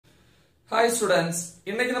Hi students,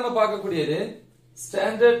 இன்னைக்கு நம்ம பார்க்கக்கூடியது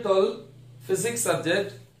Standard 12 Physics subject,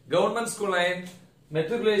 Government School and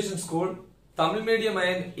Matriculation School, Tamil Medium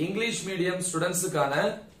and English Medium studentsக்கான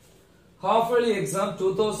half-yearly exam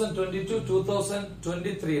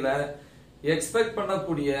 2022-2023 ல expect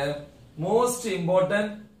பண்ணக்கூடிய most important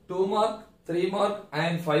 2 mark, 3 mark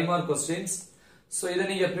and 5 mark questions. So இதை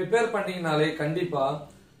நீங்க prepare பண்ணீங்கனாலே கண்டிப்பா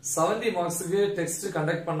 70 marksக்கு text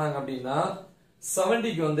conduct பண்ணாங்க அப்படின்னா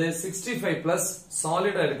 70 க்கு வந்து 65 plus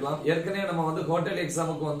solid எடுக்கலாம். ஏற்கனவே நம்ம வந்து ஹோட்டல்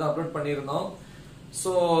எக்ஸாமுக்கு வந்து அப்லோட் பண்ணிருந்தோம்.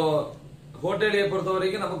 சோ ஹோட்டலியை பொறுத்த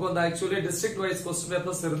வரைக்கும் நமக்கு வந்து actually district wise question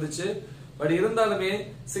papers இருந்துச்சு. பட் இருந்தாலுமே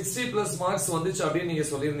 60 plus மார்க்ஸ் வந்துச்சு அப்படி நீங்க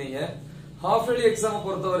சொல்லிருந்தீங்க. ஹாஃப் இயர்லி எக்ஸாம்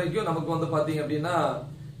பொறுத்த வரைக்கும் நமக்கு வந்து பாத்தீங்க அப்படின்னா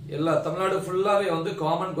எல்லா தமிழ்நாடு ஃபுல்லாவே வந்து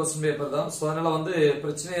காமன் क्वेश्चन பேப்பர் தான். சோ அதனால வந்து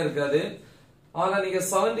பிரச்சனையே இருக்காது. ஆனா நீங்க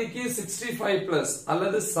 70 க்கு 65 plus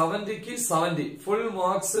அல்லது 70 க்கு 70 ஃபுல்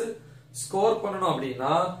மார்க்ஸ் ஸ்கோர் பண்ணனும்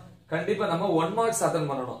அப்படினா கண்டிப்பா நம்ம 1 மார்க்ஸ் அட்டெண்ட்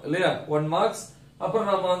பண்ணனும் இல்லையா 1 மார்க்ஸ் அப்புறம்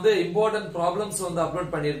நம்ம வந்து இம்பார்ட்டன்ட் ப்ராப்ளம்ஸ் வந்து அப்லோட்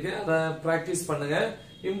பண்ணிருக்கேன் அத பிராக்டீஸ் பண்ணுங்க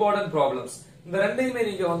இம்பார்ட்டன்ட் ப்ராப்ளம்ஸ் இந்த ரெண்டையுமே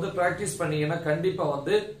நீங்க வந்து பிராக்டீஸ் பண்ணீங்கன்னா கண்டிப்பா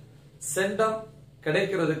வந்து சென்டம்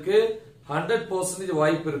கிடைக்கிறதுக்கு 100%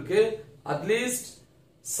 வாய்ப்பு இருக்கு அட்லீஸ்ட்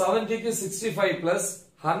 70 க்கு 65 plus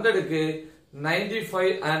 100 க்கு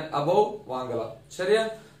 95 and above வாங்கலாம் சரியா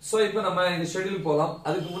சோ இப்போ நம்ம இந்த ஷெட்யூல் போலாம்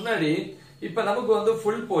அதுக்கு முன்னாடி இப்ப நமக்கு வந்து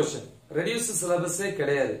ஃபுல் போர்ஷன் ரெடியூஸ் சிலபஸே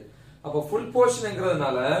கிடையாது அப்ப ஃபுல்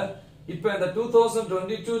போர்ஷன்ங்கிறதுனால இப்ப இந்த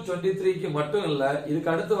 2022-23 க்கு மட்டும் இல்ல இதுக்கு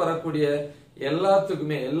அடுத்து வரக்கூடிய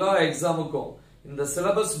எல்லாத்துக்குமே எல்லா எக்ஸாமுக்கும் இந்த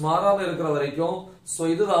சிலபஸ் மாறாம இருக்கிற வரைக்கும் சோ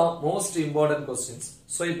இதுதான் மோஸ்ட் இம்பார்ட்டன்ட் क्वेश्चंस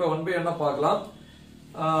சோ இப்போ ஒன் பை ஒன்னா பார்க்கலாம்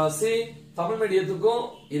see தமிழ் மீடியத்துக்கும்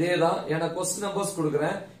இதேதான் ஏனா क्वेश्चन நம்பர்ஸ்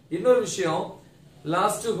கொடுக்கிறேன் இன்னொரு விஷயம்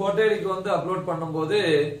லாஸ்ட் ஹோட்டலுக்கு வந்து அப்லோட் பண்ணும்போது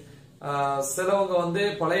சிலவங்க வந்து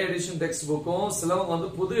பழைய எடிஷன் டெக்ஸ்ட் புக்கும் சிலவங்க வந்து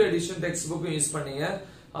புது எடிஷன் டெக்ஸ்ட் புக்கும் யூஸ் பண்ணீங்க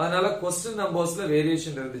அதனால क्वेश्चन நம்பர்ஸ்ல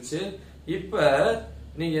வேரியேஷன் இருந்துச்சு இப்ப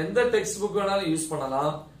நீங்க எந்த டெக்ஸ்ட் புக் வேணாலும் யூஸ்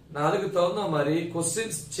பண்ணலாம் நான் அதுக்கு தகுந்த மாதிரி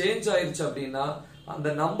क्वेश्चंस சேஞ்ச் ஆயிருச்சு அப்படினா அந்த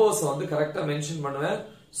நம்பர்ஸ் வந்து கரெக்ட்டா மென்ஷன் பண்ணுவேன்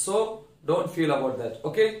so don't feel about that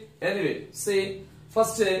okay anyway see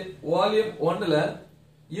first volume 1 ல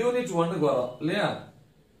யூனிட் 1 க்கு வரோம் இல்லையா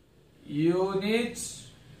யூனிட்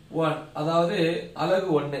 1 அதாவது அலகு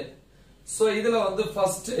 1 சோ இதுல வந்து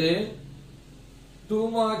ஃபர்ஸ்ட் 2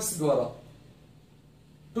 மார்க்ஸ் வரும்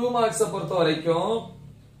 2 மார்க்ஸ் பொறுத்த வரைக்கும்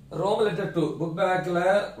ரோமன் லெட்டர் 2 புக் பேக்ல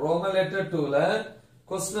ரோமன் லெட்டர் 2 ல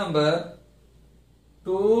क्वेश्चन நம்பர்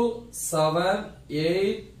 2 7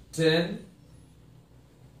 8 10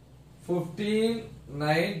 15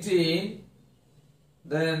 19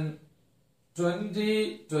 then 20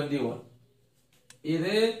 21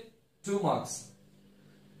 இது 2 marks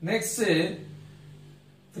next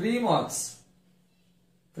 3 marks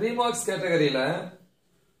 3 marks category la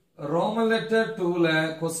roman letter 2 la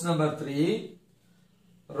question number 3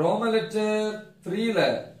 roman letter 3 la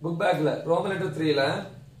book bag la roman letter 3 la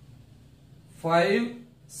 5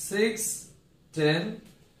 6 10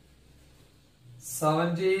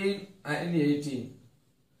 17 and 18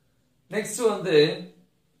 next வந்து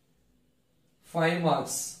 5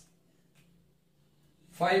 marks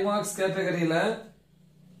 5 marks category la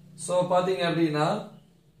so பாத்தீங்க அப்படினா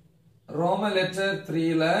Roman letter 3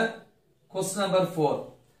 ல question number 4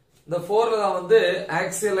 இந்த 4 ல தான் வந்து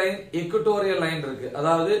axial line equatorial line இருக்கு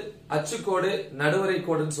அதாவது அச்சுக்கோடு நடுவரை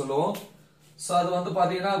கோடுன்னு சொல்லுவோம் சோ அது வந்து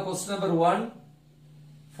பாத்தீங்கன்னா क्वेश्चन நம்பர் 1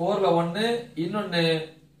 4 ல 1 இன்னொன்னு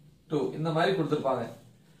 2 இந்த மாதிரி கொடுத்திருப்பாங்க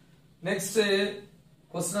நெக்ஸ்ட்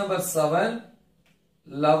क्वेश्चन நம்பர் 7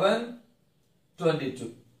 11 22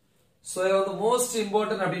 சோ இது வந்து மோஸ்ட்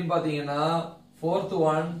இம்பார்ட்டன்ட் அப்படினு பாத்தீங்கன்னா 4th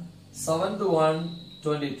one 7th one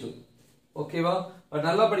 22 ஓகேவா பட்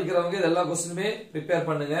நல்லா படிக்கிறவங்க இதெல்லாம் क्वेश्चनமே ப்ரிப்பேர்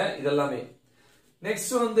பண்ணுங்க இதெல்லாமே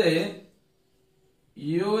நெக்ஸ்ட் வந்து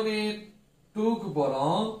யூனிட் 2 க்கு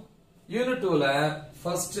போறோம் யூனிட் 2 ல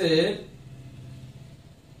ஃபர்ஸ்ட்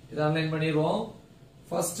இத அலைன் பண்ணிடுவோம்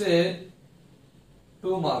ஃபர்ஸ்ட்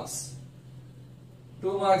 2 மார்க்ஸ்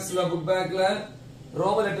 2 மார்க்ஸ்ல புக் பேக்ல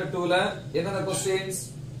ரோமன் லெட்டர் 2 ல என்னென்ன क्वेश्चंस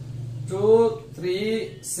 2 3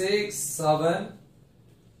 6 7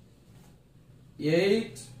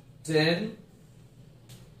 8 10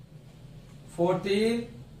 14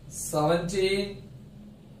 17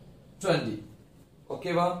 20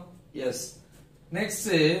 ஓகேவா எஸ் நெக்ஸ்ட்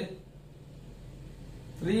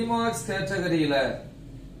 3 மார்க்ஸ் கேட்டகரியில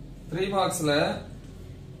 3 மார்க்ஸ்ல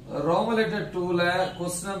ரோமன் லெட்டர் 2 ல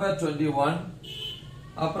क्वेश्चन நம்பர் 21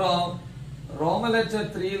 அப்புறம் ரோமன் லெட்டர்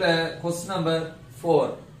 3 ல क्वेश्चन நம்பர் 4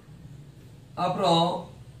 அப்புறம்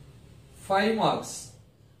 5 மார்க்ஸ்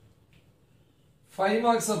 5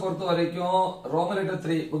 marks பொறுத்த வரைக்கும் ரோமன் லெட்டர்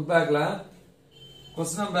 3 புக் பேக்ல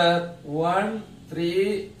क्वेश्चन நம்பர் 1 3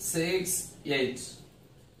 6 8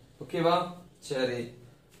 ஓகேவா சரி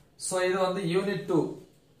சோ இது வந்து யூனிட் 2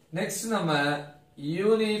 நெக்ஸ்ட் நம்ம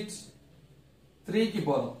யூனிட் 3 க்கு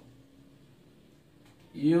போறோம்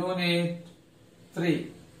யூனிட் 3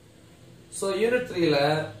 so unit 3 ல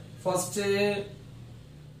first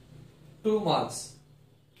 2 marks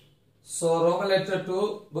so roman letter 2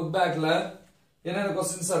 book back ல என்னென்ன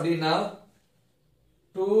क्वेश्चंस அப்படினா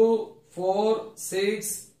 2 4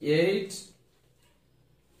 6 8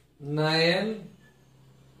 9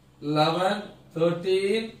 11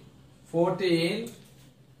 13 14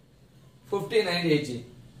 15 and 18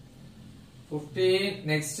 15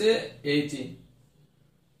 next 18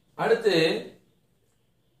 அடுத்து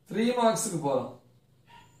 3 marks க்கு போறோம்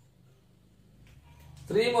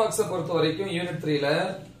 3 marks பொறுத்த வரைக்கும் யூனிட் 3 ல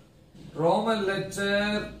ரோமன்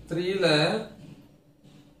லெட்டர் 3 ல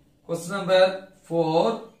क्वेश्चन நம்பர்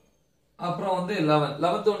 4 அப்புறம் வந்து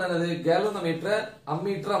 11th ஒன்னு என்னது கேலோனோமீட்டர்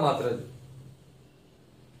அம்மீட்டரா மாத்துறது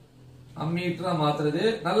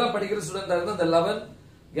நல்லா படிக்கிற ஸ்டூடண்டா இருந்தா அந்த 11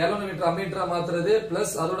 கேலோனோமீட்டர் அம்மீட்டரா மாத்துறது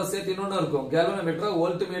பிளஸ் அதோட சேர்த்து இன்னொன்னு இருக்கும் கேலோனோமீட்டர்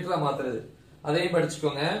வோல்ட்மீட்டரா மாத்துறது அதையும்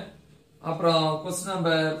படிச்சுக்கோங்க அப்புறம் question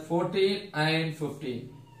number 14 and 15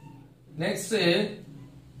 next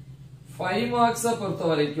 5 marks பொறுத்த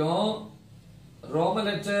வரைக்கும் ரோமன்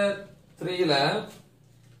லெட்டர் 3 ல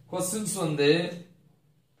क्वेश्चंस வந்து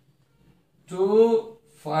 2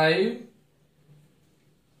 5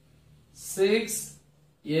 6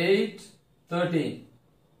 8 13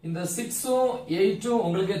 இந்த 6 உம் 8 உம்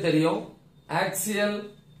உங்களுக்கே தெரியும்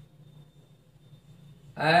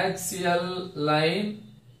ஆக்சியல் லைன்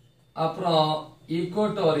அப்புறம்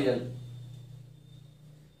ஈக்குவட்டோரியல்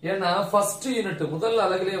ஏன்னா ஃபர்ஸ்ட் யூனிட் முதல்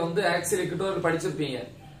அலகிலே வந்து ஆக்சியல் ஈக்குவட்டோரியல் படிச்சிருப்பீங்க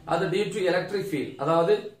அது டியூ டு எலக்ட்ரிக் ஃபீல்ட்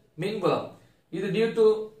அதாவது மின்புலம் இது டியூ டு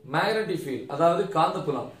மேக்னெட்டிக் ஃபீல்ட் அதாவது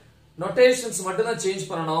காந்தப்புலம் நோட்டேஷன்ஸ் மட்டும் தான் சேஞ்ச்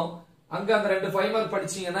பண்ணனும் அங்க அந்த ரெண்டு 5 மார்க்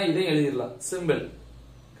படிச்சீங்கன்னா இதையும் எழுதிரலாம் சிம்பிள்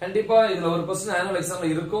கண்டிப்பா இதுல ஒரு क्वेश्चन ஆனுவல் எக்ஸாம்ல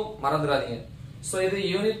இருக்கும் மறந்துடாதீங்க சோ இது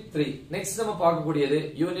யூனிட் 3 நெக்ஸ்ட் நம்ம பார்க்க கூடியது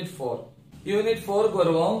யூனிட் 4 யூனிட் 4 க்கு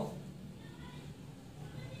வருவோம்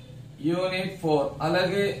யூனிட் 4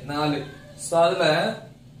 அலகு 4 சோ அதுல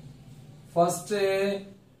ஃபர்ஸ்ட்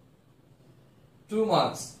 2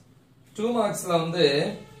 மார்க்ஸ்ல வந்து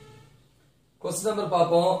क्वेश्चन நம்பர்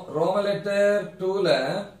பாப்போம் ரோமன் லெட்டர் 2 ல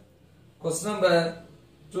क्वेश्चन நம்பர்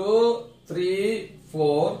 2 3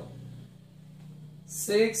 4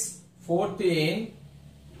 6 14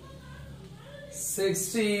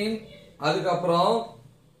 16 அதுக்கு அப்புறம்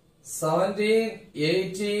 17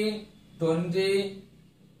 18 20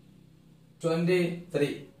 23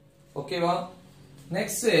 ஓகேவா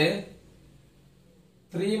நெக்ஸ்ட்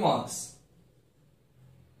 3 மார்க்ஸ்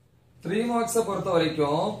பொறுத்த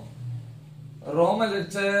வரைக்கும் ரோமன்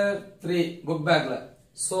லெட்டர் 3 புக் பேக்ல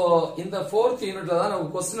சோ இந்த 4th யூனிட்ல தான்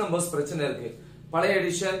நமக்கு क्वेश्चन நம்பர்ஸ் பிரச்சனை இருக்கு பழைய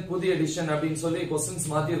எடிஷன் புதிய எடிஷன் அப்படினு சொல்லி क्वेश्चंस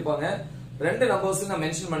மாத்தி இருப்பாங்க ரெண்டு நம்பர்ஸ் நான்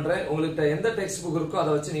மென்ஷன் பண்றேன் உங்களுக்கு எந்த டெக்ஸ்ட் புக் இருக்கோ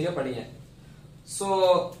அதை வச்சு நீங்க படிங்க சோ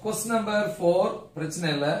क्वेश्चन நம்பர் 4 பிரச்சனை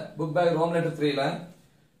இல்ல புக் பேக் ரோமன் லெட்டர் 3 ல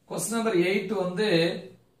क्वेश्चन நம்பர் 8 வந்து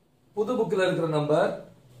புது புக்ல இருக்கிற நம்பர்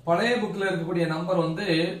பழைய புக்ல இருக்கக்கூடிய நம்பர் வந்து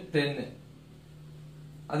 10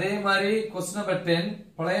 அதே மாதிரி क्वेश्चन நம்பர் 10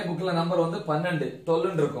 பழைய புக்ல நம்பர் வந்து 12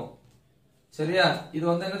 ன்னு இருக்கும் சரியா இது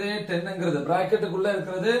வந்து என்னது 10ங்கிறது பிராக்கெட்டுக்குள்ள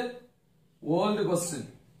இருக்கிறது ஓல்ட் क्वेश्चन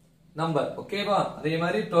நம்பர் ஓகேவா அதே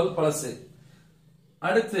மாதிரி 12 பிளஸ்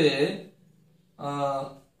அடுத்து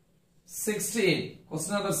 16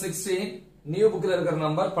 क्वेश्चन நம்பர் 16 நியூ புக்ல இருக்கிற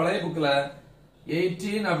நம்பர் பழைய புக்ல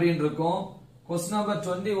 18 அப்படினு இருக்கும் क्वेश्चन நம்பர்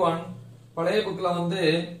 21 பழைய புக்ல வந்து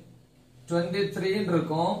 23 ன்னு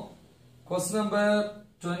இருக்கும் क्वेश्चन நம்பர்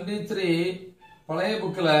 23 பழைய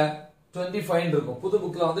புக்ல 25 இருக்கும் புது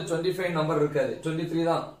புக்ல வந்து 25 நம்பர் இருக்காது 23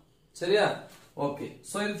 தான் சரியா ஓகே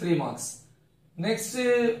சோ இது 3 மார்க்ஸ் நெக்ஸ்ட்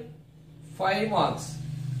 5 மார்க்ஸ்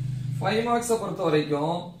பொறுத்த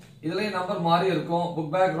வரைக்கும் இதுல நம்பர் மாறி இருக்கும்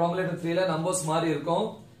புக் பேக் ரோமன் லெட்டர் 3 ல நம்பர்ஸ் மாறி இருக்கும்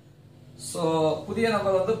சோ புதிய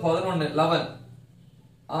நம்பர் வந்து 11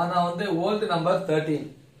 ஆனா வந்து ஓல்ட் நம்பர் 13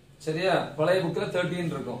 சரியா பழைய புக்ல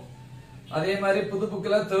 13 இருக்கும் அதே மாதிரி புது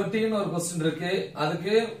புக்ல 13 ஒரு क्वेश्चन இருக்கு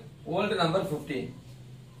அதுக்கு ஓல்ட் நம்பர் 15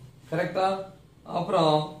 கரெக்ட்டா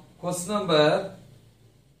அப்புறம் क्वेश्चन நம்பர்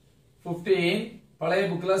 15 பழைய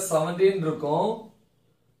புக்ல 17 இருக்கும்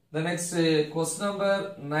the next question number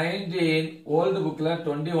 19 old bookல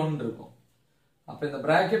 21 இருக்கும் அப்ப இந்த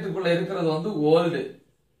பிராக்கெட்டுக்குள்ள இருக்கிறது வந்து old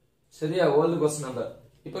சரியா old question number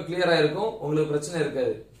இப்ப கிளியரா இருக்கும் உங்களுக்கு பிரச்சனை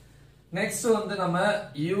இருக்காது நெக்ஸ்ட் வந்து நம்ம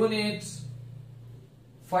யூனிட்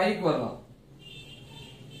 5 க்கு வரலாம்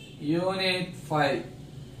யூனிட்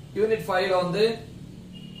 5 ல வந்து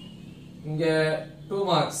இங்க 2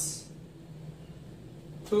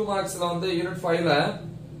 மார்க்ஸ்ல வந்து யூனிட் 5 ல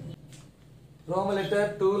ரோமன் லெட்டர்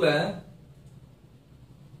 2ல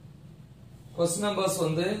கொஸ்டின் நம்பர்ஸ்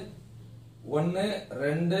வந்து 1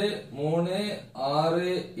 2 3 6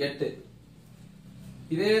 8.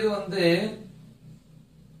 இதே இது வந்து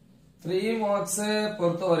 3 மார்க்ஸ்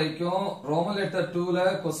பொறுத்த வரைக்கும் Roman letter 2ல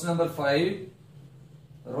question number 5,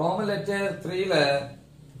 Roman letter 3ல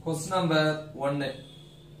question number 1.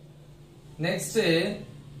 Next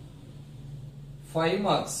 5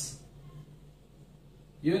 marks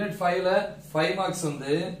unit 5ல 5 marks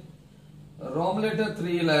வந்து ரோமன் லெட்டர்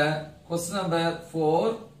 3ல கொஸ்டின் நம்பர்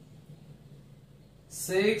 4,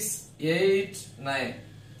 6, 8, 9.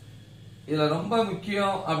 இதுல ரொம்ப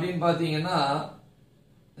முக்கியம் அப்படின்னு பாத்தீங்கன்னா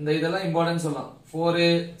இந்த இதெல்லாம் இம்பார்ட்டன்ட் சொல்லலாம். 4,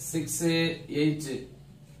 6, 8.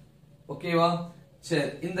 ஓகேவா? சரி,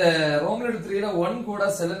 இந்த ரோமன் லெட்டர் 3ல 1 கூட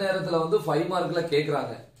சில நேரத்துல வந்து 5 மார்க்ல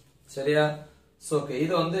கேக்குறாங்க. சரியா? சோ ஓகே,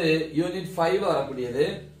 இது வந்து யூனிட் 5ல வரக்கூடியது.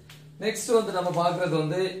 நெக்ஸ்ட் வந்து நம்ம பார்க்கிறது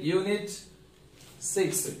வந்து யூனிட்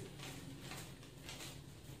 6.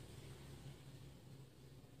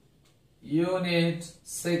 யூனிட்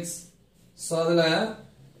 6. சோ அதுல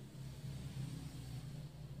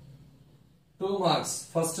 2 மார்க்ஸ்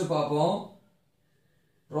ஃபர்ஸ்ட் பாப்போம்.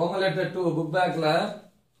 ரோமன் லெட்டர் 2 புக் பேக்ல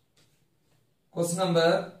question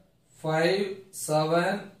number 5,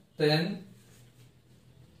 7, 10,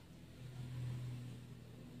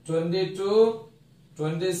 22,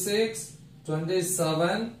 26,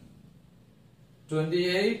 27,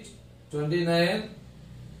 28, 29,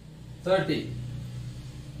 30.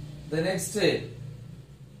 The next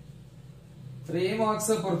 3 marks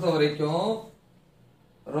பொறுத்த வரைக்கும்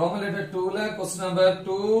Roman letter 2ல question number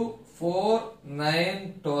 2, 4, 9,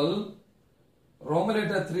 12. Roman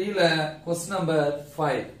letter 3ல question number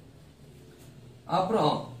 5.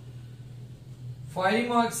 அப்புறம் 5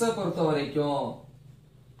 மார்க்ஸ் பொறுத்த வரைக்கும்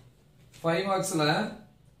 5 மார்க்ஸ்ல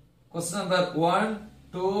क्वेश्चन नंबर 1,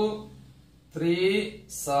 2, 3,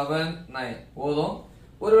 7, 9 போதும்.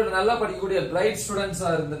 ஒருவேளை நல்லா படிக்கக்கூடிய பிரைட் ஸ்டூடண்ட்ஸா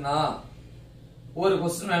இருந்தனா ஒரு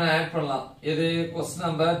क्वेश्चन வேணா ஆட் பண்ணலாம். இது क्वेश्चन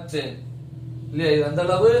नंबर 10. இல்ல இது அந்த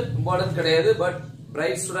அளவு இம்பார்ட்டன்ட் கிடையாது, பட்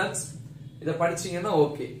பிரைட் ஸ்டூடண்ட்ஸ் இத படிச்சீங்கன்னா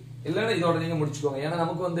ஓகே. இல்லனா இதோட நீங்க முடிச்சுக்கோங்க. ஏன்னா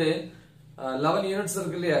நமக்கு வந்து 11 யூனிட்ஸ்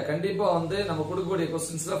இருக்கு இல்லையா, கண்டிப்பா வந்து நம்ம கொடுக்கக்கூடிய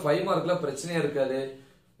क्वेश्चंसல 5 மார்க்ல பிரச்சனையே இருக்காது.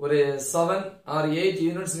 ஒரு 7 or 8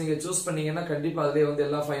 யூனிட்ஸ் நீங்க சூஸ் பண்ணீங்கன்னா கண்டிப்பா அதுலயே வந்து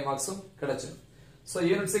எல்லா 5 மார்க்ஸும் கிடைச்சிடும். சோ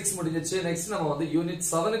யூனிட் 6 முடிஞ்சிச்சு. நெக்ஸ்ட் நம்ம வந்து யூனிட்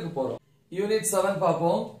 7க்கு போறோம். யூனிட் 7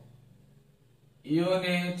 பாப்போம்.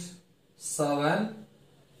 யூனிட் 7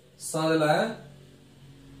 அதுல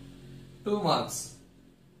 2 மார்க்ஸ்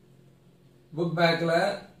புக் பேக்ல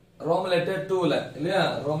ரோமன் லெட்டர் 2ல இல்லையா,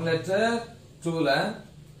 Roman letter 2ல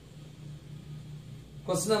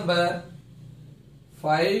question number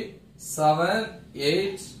 5, 7,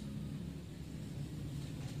 8,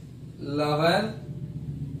 11,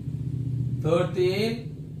 13,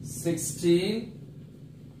 16,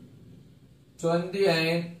 20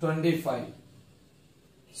 and 25.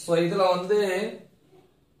 So இதுல வந்து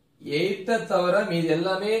 8 தவிர மீதி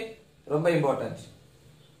எல்லாமே ரொம்ப இம்பார்ட்டன்ட்.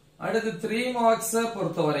 அடுத்து 3 மார்க்ஸ்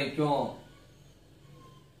பொறுத்த வரைக்கும்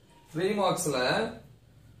 3 மார்க்ஸ்ல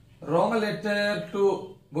ரோமன் லெட்டர் 2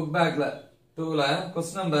 புக் பேக்ல 2ல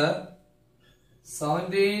क्वेश्चन நம்பர்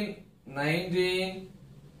 17, 19,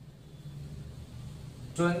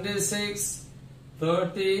 26,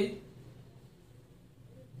 30,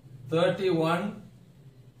 31,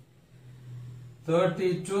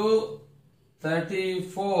 32,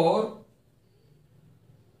 34,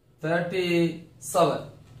 37.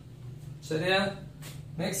 சரியா?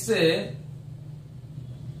 நெக்ஸ்ட்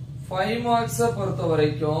 5 மார்க்ஸ் பொறுத்த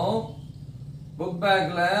வரைக்கும் புக்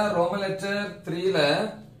பேக்ல Roman letter 3ல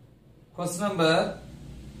question number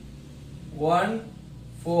 1,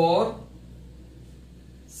 4,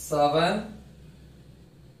 7,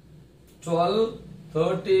 12,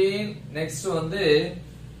 13, next வந்து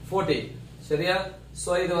 14. சரியா?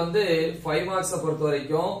 சோ இது வந்து 5 மார்க்ஸ் பொறுத்த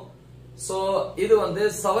வரைக்கும். சோ இது வந்து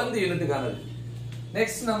 7th யூனிட்டுக்கானது.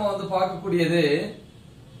 நெக்ஸ்ட் நம்ம வந்து பார்க்கக்கூடியது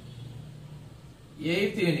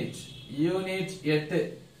 8th யூனிட், யூனிட் 8.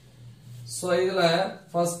 சோ இதுல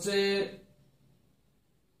ஃபர்ஸ்ட்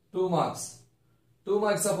 2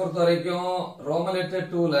 மார்க்ஸ் பொறுத்த வரைக்கும் Roman letter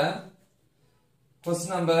 2ல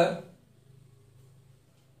question number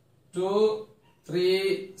 2, 3,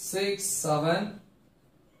 6, 7,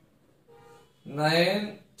 9,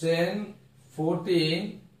 10, 14,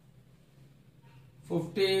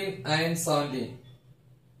 15 and 17.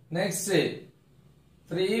 Next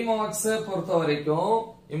 3 marks பொறுத்த வரைக்கும்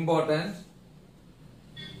important.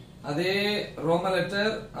 அதே Roman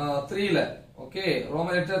letter 3ல, okay,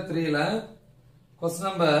 Roman letter 3ல question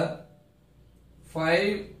number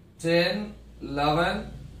 5, 10, 11,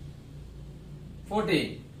 14.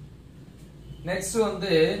 Next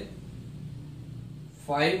வந்து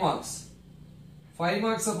 5 மார்க்ஸ் 5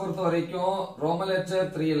 மார்க்ஸ் பொறுத்த வரைக்கும் ரோமன் லெட்டர்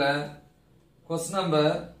 3 ல क्वेश्चन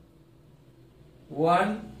நம்பர்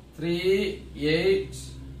 1 3 8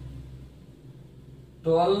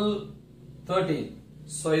 12 13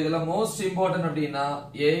 சோ இதுல மோஸ்ட் இம்பார்ட்டன்ட் அப்படினா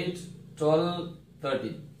 8 12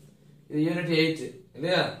 13 இது யூனிட் 8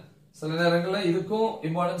 இல்லையா சில நேரங்கள்ல இதுக்கும்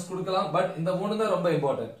இம்பார்ட்டன்ஸ் கொடுக்கலாம் பட் இந்த மூணு தான் ரொம்ப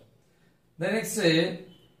important the next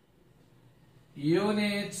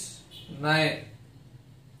unit 9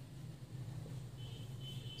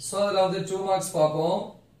 so அதுல வந்து 2 மார்க்ஸ் பாப்போம்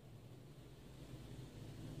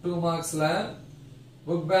 2 மார்க்ஸ்ல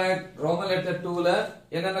book bag roman letter 2 ல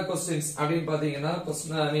என்னென்ன क्वेश्चंस அப்படினு பாத்தீங்கன்னா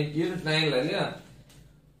क्वेश्चन ஐ மீன் யூனிட் 9 ல இல்லையா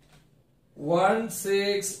 1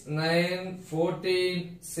 6 9 14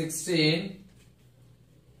 16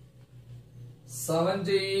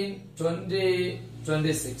 17 20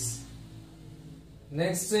 26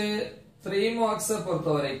 next 3 marks பொறுத்த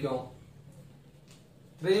வரைக்கும்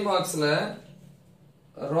 3 marksல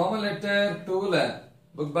roman letter 2 ல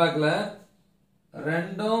book bag ல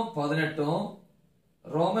 2 18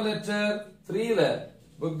 roman letter 3 ல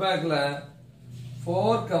book bag ல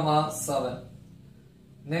 4, 7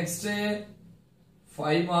 next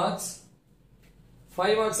 5 marks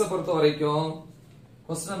 5 marks பொறுத்த வரைக்கும்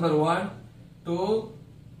question number 1 2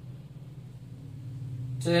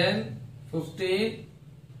 10 15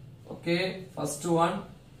 okay first one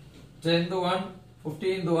 10th one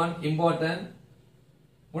 15th one important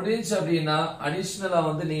முடிஞ்சு அப்படினா அடிஷனலா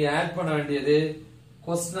வந்து நீங்க ஆட் பண்ண வேண்டியது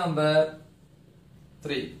question number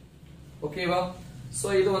 3 ஓகேவா சோ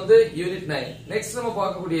இது வந்து யூனிட் 9 நெக்ஸ்ட் நம்ம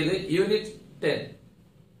பார்க்க கூடியது யூனிட் 10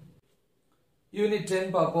 யூனிட்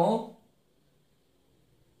 10 பாப்போம்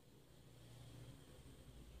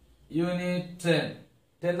யூனிட்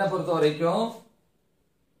 10 பொறுத்த வரைக்கும்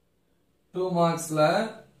 2 மார்க்ஸ்ல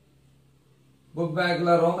book bag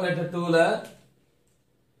ல roman letter 2 ல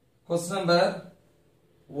question number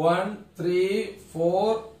 1 3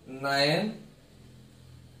 4 9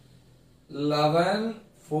 11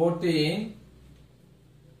 14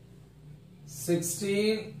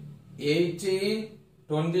 16 18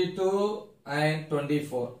 22 and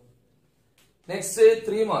 24 next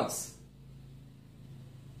 3 marks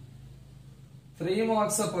 3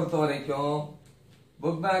 marks பொறுத்த வரைக்கும்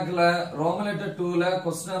book bag ல roman letter 2 ல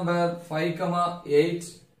question number 5, 8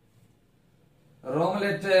 roman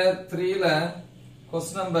letter 3 ல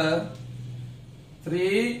question number 3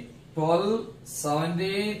 12 17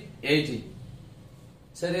 18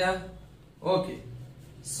 சரியா ஓகே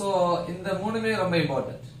சோ இந்த மூணுமே ரொம்ப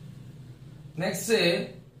இம்பார்ட்டன்ட் நெக்ஸ்ட்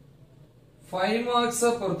 5 மார்க்ஸ்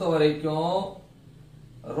பொறுத்த வரைக்கும்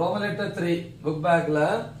roman letter 3 book bag ல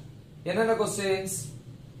என்னென்ன क्वेश्चंस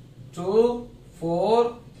 2 4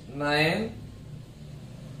 9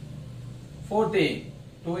 14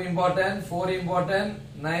 2 important 4 important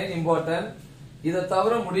 9 important இத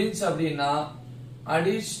தவிர முடிஞ்சு அப்படினா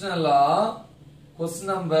அடிஷனலா क्वेश्चन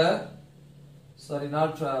நம்பர் sorry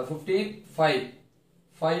not 15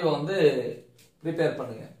 5 வந்து prepare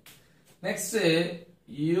பண்ணுங்க next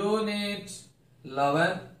யூனிட் 11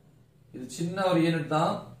 இது சின்ன ஒரு யூனிட்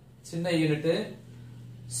தான் சின்ன யூனிட்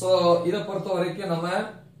சோ இத பொறுத்த வரைக்கும் நம்ம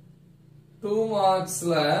 2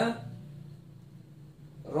 மார்க்ஸ்ல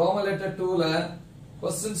roman letter 2 ல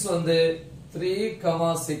क्वेश्चंस வந்து 3,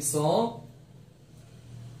 6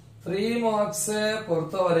 3 மார்க்ஸ்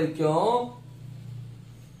பொறுத்த வரைக்கும்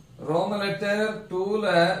roman letter 2 ல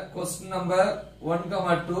question number 1,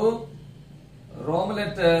 2 roman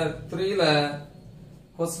letter 3 ல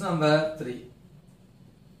question number 3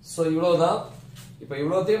 சோ இவ்வளவுதான் இப்போ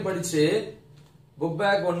இவ்வளவுதையும் படிச்சு book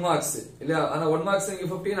bag 1 marks இல்லையா ஆனா 1 marks நீங்க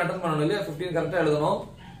 15 அட்டெண்ட் பண்ணனும் இல்லையா 15 கரெக்ட்டா எழுதணும்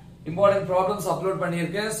இம்பார்ட்டன்ட் ப்ராப்ளம்ஸ் அப்லோட்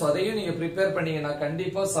பண்ணியிருக்கேன் சோ அதையும் நீங்க ப்ரிப்பேர் பண்ணீங்கன்னா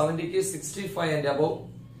கண்டிப்பா 70 க்கு 65 and above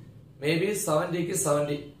மேபி 70 க்கு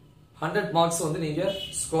 70 100 மார்க்ஸ் வந்து நீங்க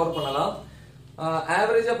ஸ்கோர் பண்ணலாம்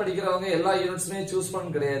ஆவரேஜா படிக்கிறவங்க எல்லா யூனிட்ஸ்மே சூஸ்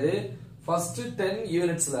பண்ண கிடையாது ஃபர்ஸ்ட் 10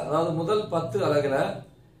 யூனிட்ஸ்ல அதாவது முதல் 10 அலகுல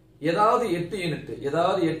ஏதாவது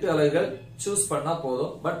 8 அலகுகள் சூஸ் பண்ணா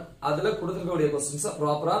போதும் பட் அதுல கொடுத்திருக்கக்கூடிய क्वेश्चंस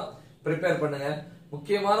ப்ராப்பரா ப்ரிப்பேர் பண்ணுங்க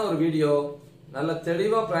முக்கியமான ஒரு வீடியோ நல்ல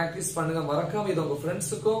தெளிவா பிராக்டீஸ் பண்ணுங்க மறக்காம இத உங்க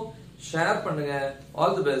ஃப்ரெண்ட்ஸ்க்கும் ஷேர் பண்ணுங்க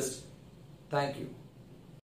all the best thank you